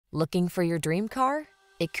Looking for your dream car?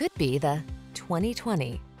 It could be the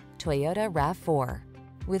 2020 Toyota RAV4.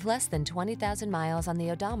 With less than 20,000 miles on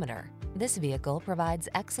the odometer, this vehicle provides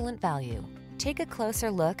excellent value. Take a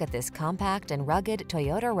closer look at this compact and rugged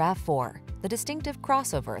Toyota RAV4, the distinctive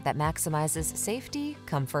crossover that maximizes safety,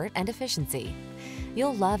 comfort, and efficiency.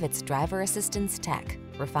 You'll love its driver assistance tech,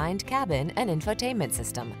 refined cabin, and infotainment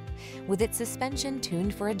system. With its suspension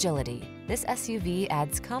tuned for agility, this SUV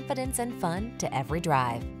adds confidence and fun to every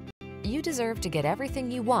drive. You deserve to get everything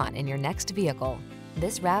you want in your next vehicle.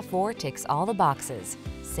 This RAV4 ticks all the boxes: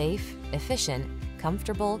 safe, efficient,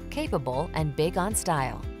 comfortable, capable, and big on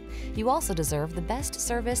style. You also deserve the best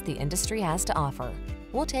service the industry has to offer.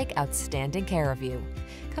 We'll take outstanding care of you.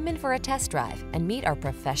 Come in for a test drive and meet our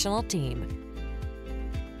professional team.